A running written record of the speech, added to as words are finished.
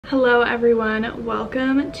Hello everyone,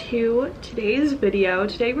 welcome to today's video.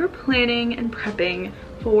 Today we're planning and prepping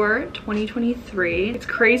for 2023. It's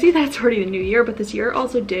crazy that it's already the new year, but this year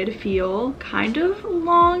also did feel kind of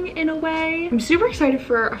long in a way. I'm super excited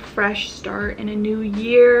for a fresh start in a new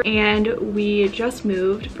year, and we just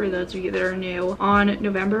moved, for those of you that are new, on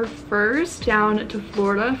November 1st down to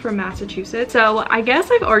Florida from Massachusetts. So I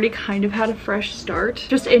guess I've already kind of had a fresh start,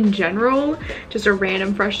 just in general, just a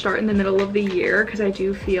random fresh start in the middle of the year, because I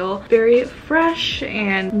do feel very fresh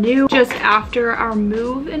and new just after our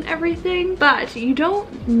move and everything. But you don't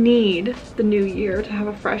need the new year to have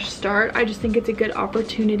a fresh start. I just think it's a good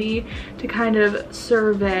opportunity to kind of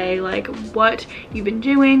survey like what you've been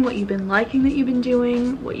doing, what you've been liking that you've been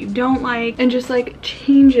doing, what you don't like, and just like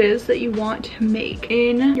changes that you want to make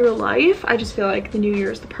in your life. I just feel like the new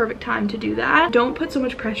year is the perfect time to do that. Don't put so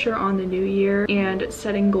much pressure on the new year and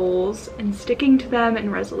setting goals and sticking to them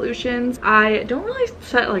and resolutions. I don't really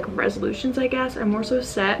set like resolutions, I guess. I more so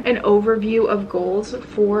set an overview of goals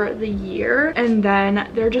for the year, and then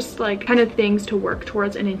they're just like kind of things to work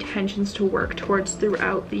towards and intentions to work towards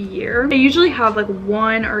throughout the year. I usually have like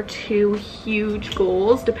 1 or 2 huge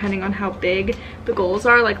goals depending on how big the goals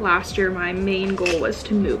are. Like last year my main goal was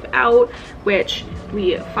to move out, which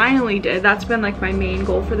we finally did. That's been like my main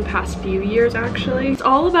goal for the past few years actually. It's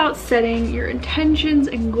all about setting your intentions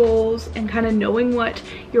and goals and kind of knowing what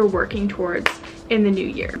you're working towards in the new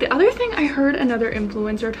year. The other thing I heard another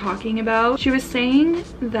influencer talking about, she was saying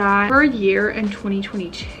that her year in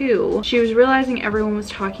 2022, she was realizing everyone was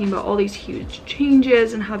talking about all these huge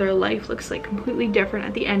changes and how their life looks like completely different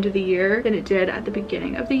at the end of the year than it did at the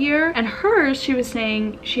beginning of the year. And hers, she was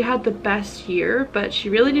saying she had the best year, but she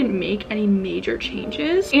really didn't make any major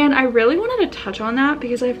changes. And I really wanted to touch on that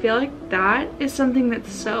because I feel like that is something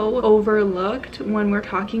that's so overlooked when we're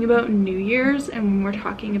talking about New Year's and when we're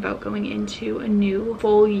talking about going into a new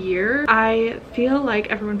full year. I feel like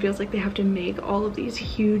everyone feels like they have to make all of these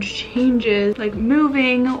huge changes, like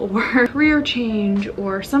moving or career change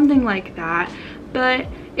or something like that. But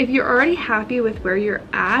if you're already happy with where you're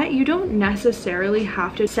at, you don't necessarily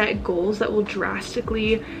have to set goals that will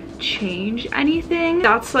drastically change anything.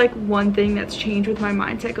 That's like one thing that's changed with my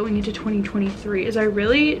mindset going into 2023 is I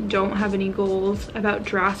really don't have any goals about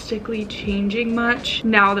drastically changing much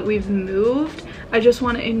now that we've moved. I just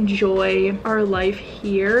want to enjoy our life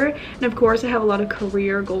here, and of course I have a lot of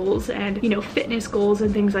career goals and, you know, fitness goals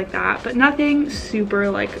and things like that, but nothing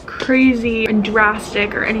super like crazy and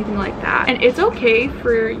drastic or anything like that. And it's okay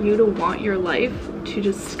for you to want your life to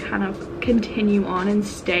just kind of continue on and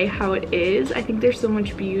stay how it is. I think there's so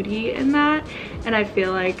much beauty in that, and I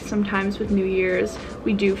feel like sometimes with New Year's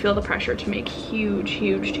we do feel the pressure to make huge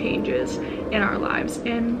changes in our lives,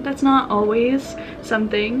 and that's not always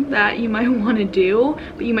something that you might want to do,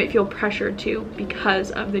 but you might feel pressured to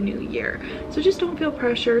because of the new year. So just don't feel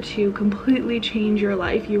pressure to completely change your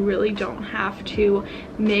life. You really don't have to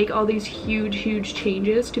make all these huge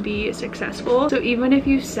changes to be successful. So even if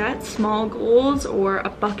you set small goals or a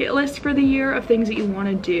bucket list for the year of things that you want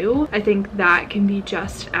to do, I think that can be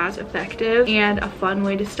just as effective and a fun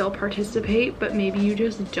way to still participate, but maybe you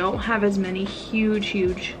just don't have as many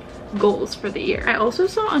huge goals for the year. I also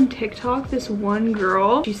saw on TikTok this one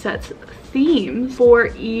girl, she sets themes for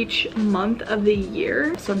each month of the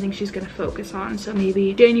year, something she's gonna focus on. So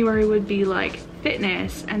maybe January would be like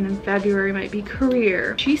fitness, and then February might be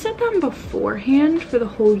career. She set them beforehand for the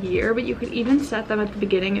whole year, but you could even set them at the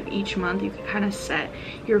beginning of each month. You could kind of set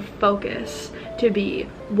your focus to be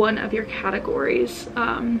one of your categories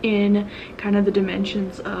in kind of the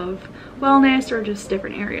dimensions of wellness or just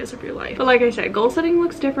different areas of your life. But like I said, goal setting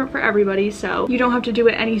looks different for everybody, so you don't have to do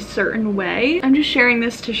it any certain way. I'm just sharing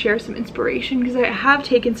this to share some inspiration because I have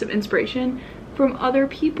taken some inspiration from other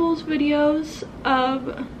people's videos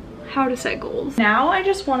of how to set goals. Now I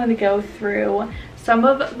just wanted to go through some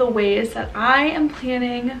of the ways that I am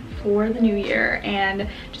planning for the new year and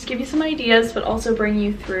just give you some ideas, but also bring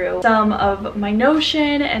you through some of my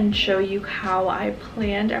Notion and show you how I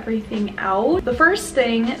planned everything out. The first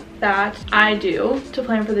thing that I do to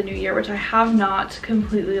plan for the new year, which I have not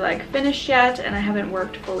completely like finished yet and I haven't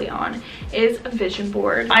worked fully on, is a vision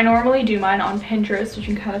board. I normally do mine on Pinterest, which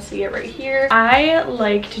you can kind of see it right here. I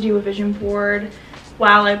like to do a vision board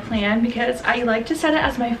while I plan, because I like to set it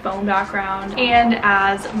as my phone background and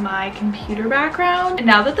as my computer background. And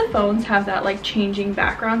now that the phones have that like changing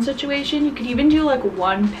background situation, you could even do like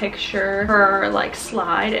one picture per like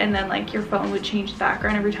slide, and then like your phone would change the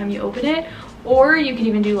background every time you open it. Or you could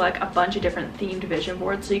even do like a bunch of different themed vision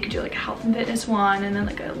boards. So you could do like a health and fitness one, and then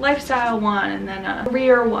like a lifestyle one, and then a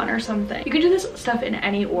career one or something. You can do this stuff in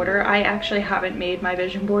any order. I actually haven't made my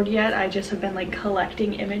vision board yet. I just have been like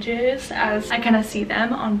collecting images as I kind of see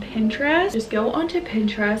them on Pinterest. Just go onto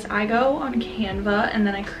Pinterest. I go on Canva, and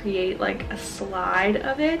then I create like a slide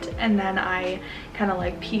of it, and then I kind of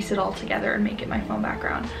like piece it all together and make it my phone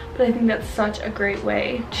background. But I think that's such a great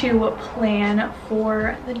way to plan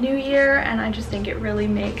for the new year, and I just think it really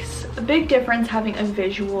makes a big difference having a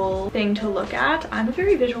visual thing to look at. I'm a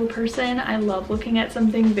very visual person. I love looking at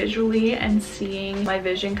something visually and seeing my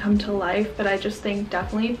vision come to life, but I just think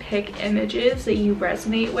definitely pick images that you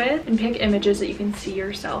resonate with and pick images that you can see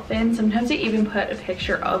yourself in. Sometimes I even put a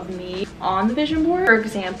picture of me on the vision board. For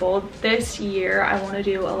example, this year I want to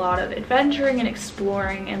do a lot of adventuring and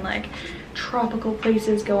exploring and like tropical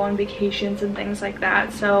places, go on vacations and things like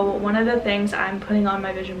that. So one of the things I'm putting on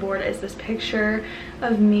my vision board is this picture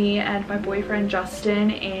of me and my boyfriend Justin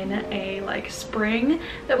in a like spring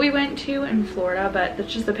that we went to in Florida. But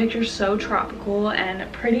it's just, the picture's so tropical and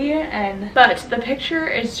pretty, but the picture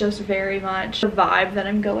is just very much the vibe that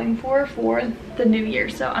I'm going for the new year.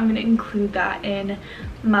 So I'm going to include that in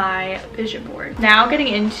my vision board. Now getting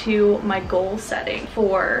into my goal setting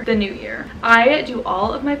for the new year. I do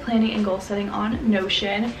all of my planning and goal setting on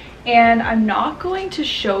Notion, and I'm not going to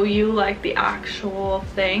show you like the actual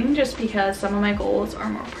thing just because some of my goals are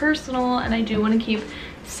more personal and I do want to keep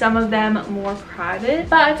some of them more private,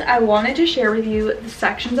 but I wanted to share with you the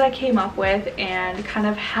sections I came up with and kind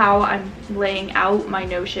of how I'm laying out my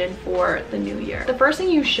Notion for the new year. The first thing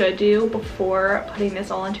you should do before putting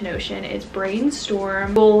this all into Notion is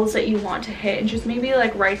brainstorm goals that you want to hit and just maybe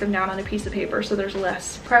like write them down on a piece of paper so there's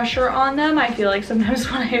less pressure on them. I feel like sometimes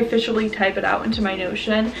when I officially type it out into my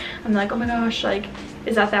Notion, I'm like, oh my gosh, like,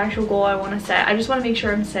 is that the actual goal I want to set? I just want to make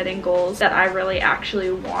sure I'm setting goals that I really actually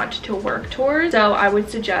want to work towards. So I would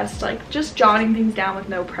suggest like just jotting things down with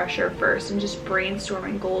no pressure first and just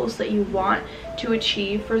brainstorming goals that you want to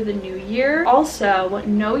achieve for the new year. Also,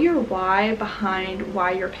 know your why behind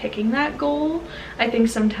why you're picking that goal. I think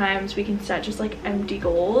sometimes we can set just like empty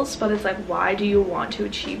goals, but it's like, why do you want to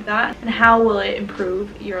achieve that and how will it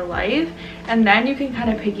improve your life? And then you can kind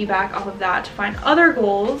of piggyback off of that to find other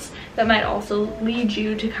goals that might also lead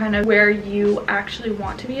you to kind of where you actually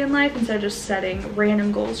want to be in life instead of just setting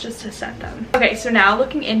random goals just to set them. Okay, so now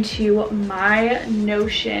looking into my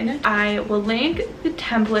Notion, I will link the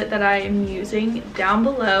template that I am using down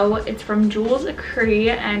below. It's from Jules Acree,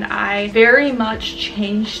 and I very much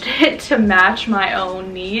changed it to match my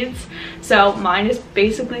own needs. So mine is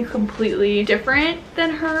basically completely different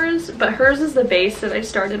than hers, but hers is the base that I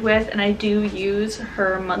started with, and I do use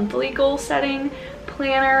her monthly goal setting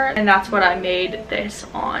planner, and that's what I made this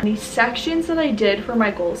on. The sections that I did for my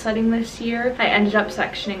goal setting this year, I ended up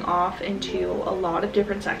sectioning off into a lot of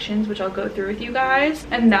different sections, which I'll go through with you guys,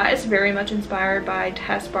 and that is very much inspired by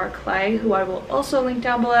Tess Barclay, who I will also link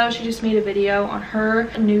down below. She just made a video on her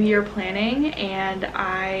new year planning, and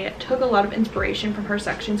I took a lot of inspiration from her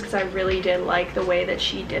sections because I really did like the way that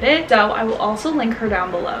she did it. So I will also link her down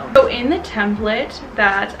below. So in the template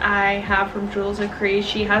that I have from Jules Acree,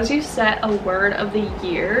 she has you set a word of the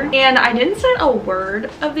year, and I didn't set a word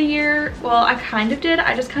of the year. Well, I kind of did.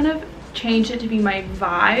 I just kind of changed it to be my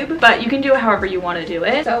vibe, but you can do it however you want to do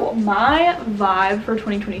it. So my vibe for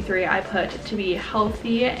 2023 I put to be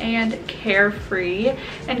healthy and carefree,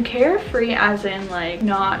 and carefree as in like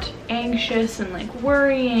not anxious and like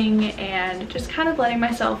worrying, and just kind of letting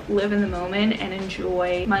myself live in the moment and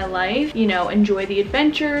enjoy my life, you know, enjoy the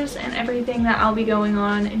adventures and everything that I'll be going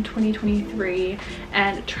on in 2023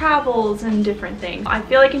 and travels and different things. I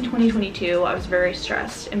feel like in 2022 I was very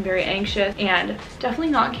stressed and very anxious and definitely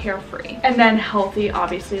not carefree. And then healthy,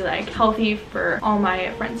 obviously like healthy for all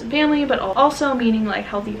my friends and family, but also meaning like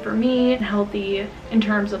healthy for me and healthy in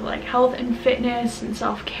terms of like health and fitness and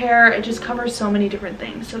self-care. It just covers so many different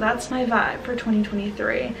things. So that's my vibe for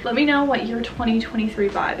 2023. Let me know what your 2023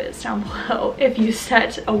 vibe is down below. If you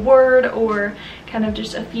set a word or kind of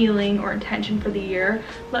just a feeling or intention for the year,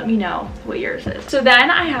 let me know what yours is. So then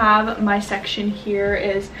I have my section here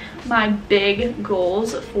is my big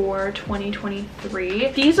goals for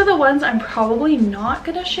 2023. These are the ones I'm probably not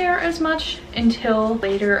gonna share as much until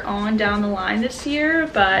later on down the line this year,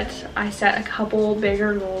 but I set a couple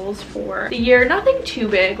bigger goals for the year. Nothing too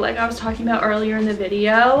big, like I was talking about earlier in the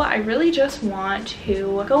video. I really just want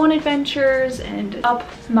to go on adventures and up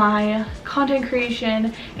my content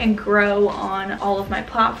creation and grow on all of my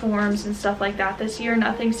platforms and stuff like that this year.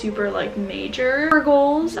 Nothing super like major for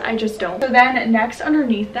goals, I just don't. So then next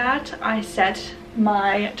underneath that, I set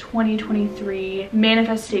my 2023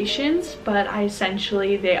 manifestations, but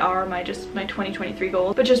they are my 2023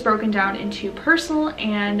 goals, but just broken down into personal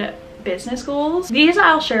and business goals. These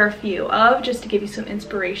I'll share a few of just to give you some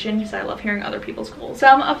inspiration because I love hearing other people's goals.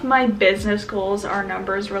 Some of my business goals are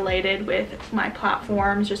numbers related with my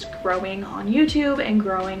platforms, just growing on YouTube and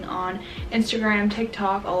growing on Instagram,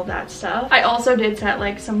 TikTok, all of that stuff. I also did set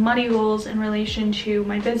like some money goals in relation to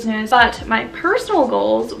my business, but my personal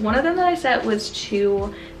goals, one of them that I set was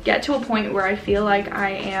to get to a point where I feel like I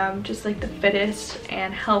am just like the fittest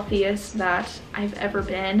and healthiest that I've ever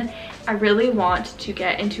been. I really want to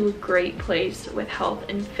get into a great place with health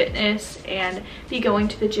and fitness and be going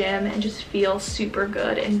to the gym and just feel super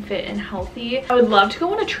good and fit and healthy. I would love to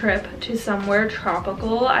go on a trip to somewhere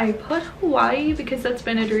tropical. I put Hawaii because that's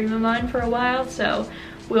been a dream of mine for a while, so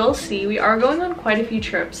we'll see. We are going on quite a few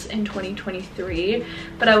trips in 2023,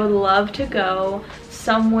 but I would love to go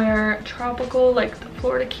somewhere tropical like the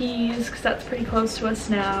Florida Keys because that's pretty close to us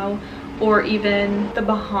now, or even the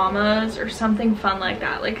Bahamas or something fun like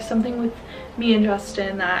that, like something with me and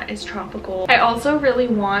Justin that is tropical. I also really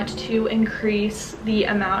want to increase the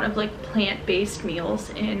amount of like plant-based meals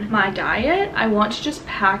in my diet. I want to just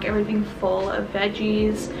pack everything full of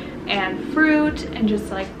veggies and fruit and just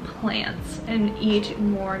like plants and eat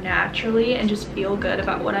more naturally and just feel good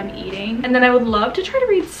about what I'm eating. And then I would love to try to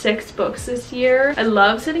read 6 books this year. I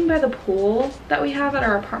love sitting by the pool that we have at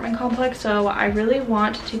our apartment complex, so I really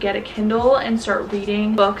want to get a Kindle and start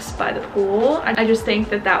reading books by the pool. I just think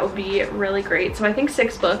that that would be really great. So I think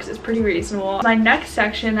 6 books is pretty reasonable. My next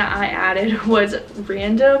section that I added was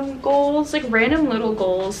random goals, like random little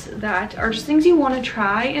goals that are just things you want to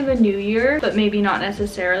try in the new year, but maybe not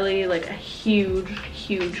necessarily like a huge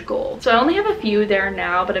goal. So I only have a few there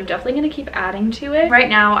now, but I'm definitely going to keep adding to it. Right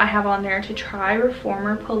now I have on there to try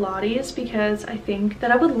reformer Pilates because I think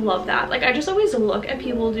that I would love that. Like I just always look at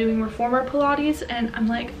people doing reformer Pilates and I'm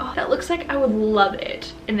like, oh, that looks like I would love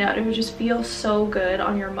it, and that it would just feel so good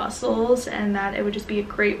on your muscles and that it would just be a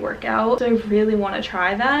great workout. So I really want to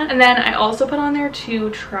try that. And then I also put on there to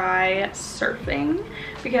try surfing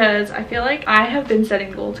because I feel like I have been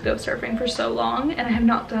setting the goal to go surfing for so long and I have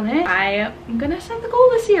not done it. I'm gonna set the goal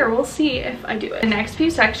this year. We'll see if I do it. The next few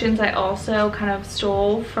sections I also kind of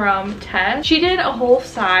stole from Tess. She did a whole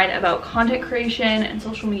side about content creation and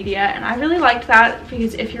social media, and I really liked that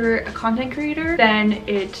because if you're a content creator, then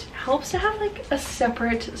it helps to have like a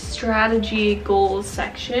separate strategy goals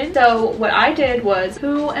section. So what I did was,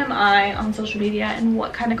 who am I on social media and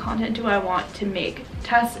what kind of content do I want to make?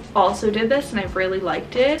 Tess also did this and I really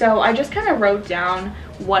liked it. So I just kind of wrote down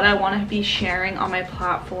what I want to be sharing on my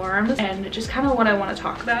platforms and just kind of what I want to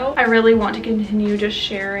talk about. I really want to continue just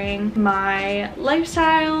sharing my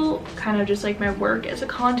lifestyle, kind of just like my work as a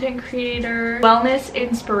content creator, wellness,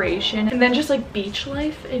 inspiration, and then just like beach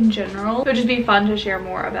life in general. It would just be fun to share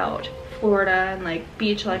more about Florida and like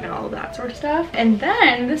beach life and all of that sort of stuff. And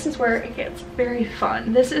then this is where it gets very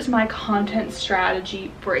fun. This is my content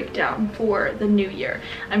strategy breakdown for the new year.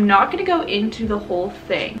 I'm not going to go into the whole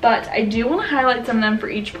thing, but I do want to highlight some of them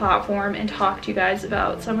for each platform and talk to you guys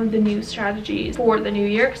about some of the new strategies for the new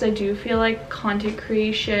year, because I do feel like content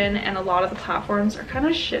creation and a lot of the platforms are kind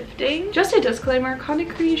of shifting. Just a disclaimer,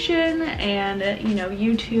 content creation and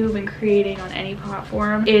YouTube and creating on any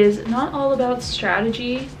platform is not all about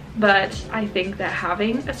strategy, but I think that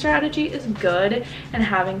having a strategy is good and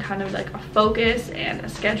having kind of like a focus and a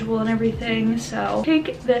schedule and everything. So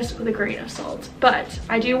take this with a grain of salt, but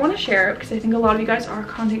I do want to share it because I think a lot of you guys are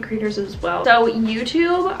content creators as well. So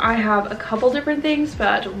YouTube, I have a couple different things,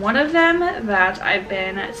 but one of them that I've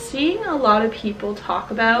been seeing a lot of people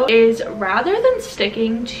talk about is, rather than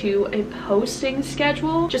sticking to a posting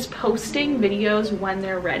schedule, just posting videos when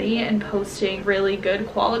they're ready and posting really good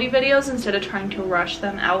quality videos instead of trying to rush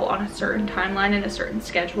them out video on a certain timeline and a certain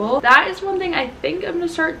schedule. That is one thing I think I'm gonna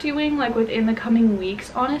start doing like within the coming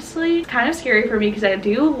weeks, honestly. It's kind of scary for me because I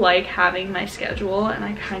do like having my schedule and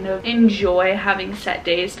I kind of enjoy having set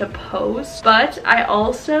days to post, but I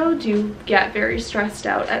also do get very stressed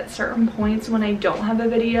out at certain points when I don't have a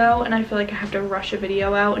video and I feel like I have to rush a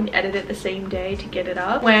video out and edit it the same day to get it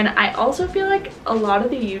up, when I also feel like a lot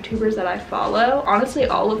of the YouTubers that I follow, honestly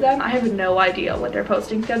all of them, I have no idea what their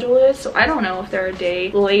posting schedule is, so I don't know if they're a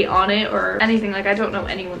day late on it or anything. Like, I don't know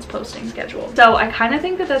anyone's posting schedule. So I kind of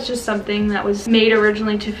think that that's just something that was made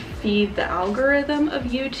originally to feed the algorithm of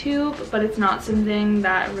YouTube, but it's not something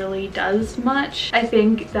that really does much. I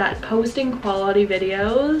think that posting quality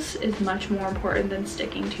videos is much more important than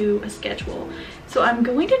sticking to a schedule. So I'm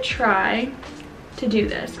going to try to do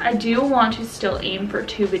this. I do want to still aim for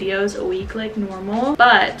 2 videos a week like normal,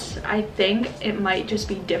 but I think it might just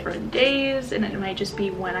be different days and it might just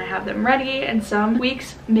be when I have them ready, and some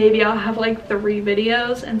weeks maybe I'll have like 3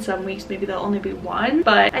 videos and some weeks maybe there'll only be 1,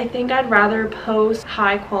 but I think I'd rather post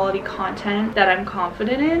high quality content that I'm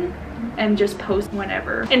confident in and just post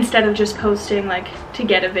whenever, instead of just posting like to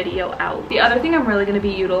get a video out. The other thing I'm really going to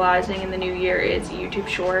be utilizing in the new year is YouTube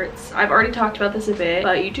Shorts. I've already talked about this a bit,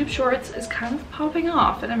 but YouTube Shorts is kind of popping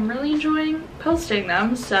off and I'm really enjoying posting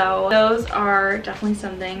them, so those are definitely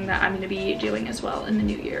something that I'm going to be doing as well in the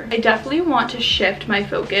new year. I definitely want to shift my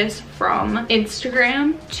focus from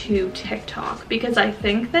Instagram to TikTok because I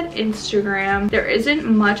think that Instagram, there isn't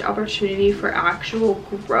much opportunity for actual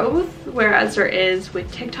growth, whereas there is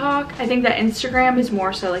with TikTok. I think that Instagram is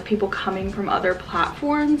more so like people coming from other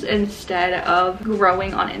platforms instead of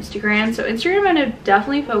growing on Instagram. So Instagram, I'm gonna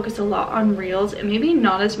definitely focus a lot on reels and maybe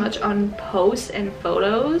not as much on posts and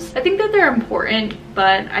photos. I think that they're important,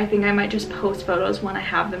 but I think I might just post photos when I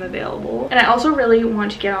have them available. And I also really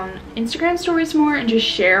want to get on Instagram stories more and just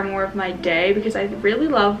share more of my day because I really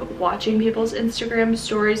love watching people's Instagram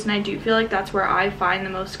stories, and I do feel like that's where I find the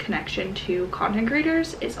most connection to content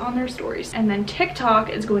creators, is on their stories. And then TikTok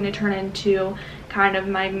is going to turn into kind of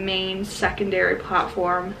my main secondary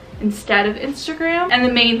platform instead of Instagram. And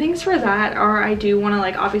the main things for that are, I do want to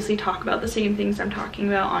like obviously talk about the same things I'm talking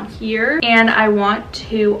about on here, and I want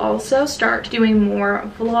to also start doing more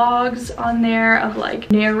vlogs on there of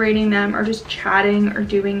like narrating them or just chatting or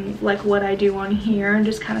doing like what I do on here and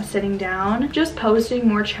just kind of sitting down, just posting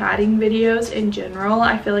more chatting videos in general.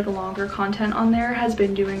 I feel like longer content on there has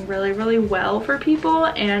been doing really well for people,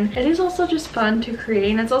 and it is also just fun to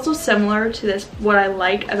create, and it's also similar to this, what I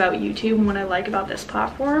like about YouTube and what I like about this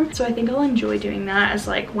platform. So I think I'll enjoy doing that as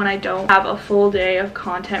like when I don't have a full day of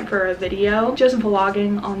content for a video, just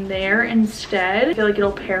vlogging on there instead. I feel like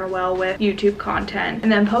it'll pair well with YouTube content,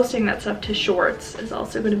 and then posting that stuff to Shorts is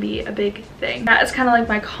also going to be a big thing. That is kind of like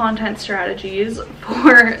my content strategies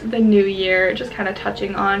for the new year, just kind of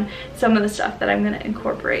touching on some of the stuff that I'm going to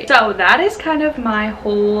incorporate. So that is kind of my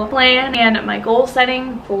whole plan and my goal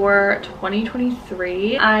setting for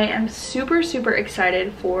 2023. I am super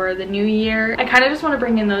excited for the new year. I kind of just want to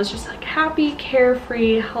bring in those just like happy,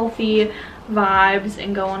 carefree, healthy vibes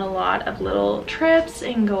and go on a lot of little trips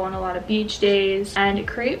and go on a lot of beach days and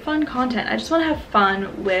create fun content. I just want to have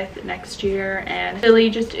fun with next year and really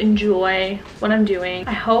just enjoy what I'm doing.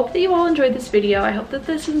 I hope that you all enjoyed this video. I hope that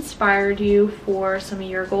this inspired you for some of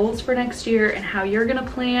your goals for next year and how you're gonna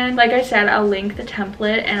plan. Like I said, I'll link the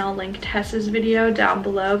template and I'll link Tessa's video down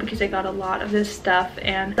below because I got a lot of this stuff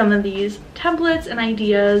and some of these templates and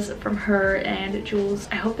ideas from her and Jules.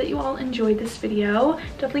 I hope that you all enjoyed this video.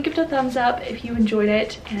 Definitely give it a thumbs up if you enjoyed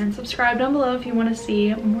it, and subscribe down below if you want to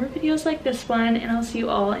see more videos like this one, and I'll see you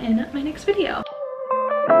all in my next video.